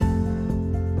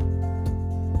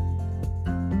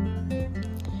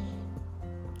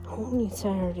Holy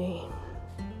Saturday.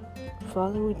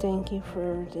 Father, we thank you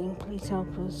for everything. Please help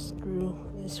us through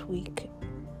this week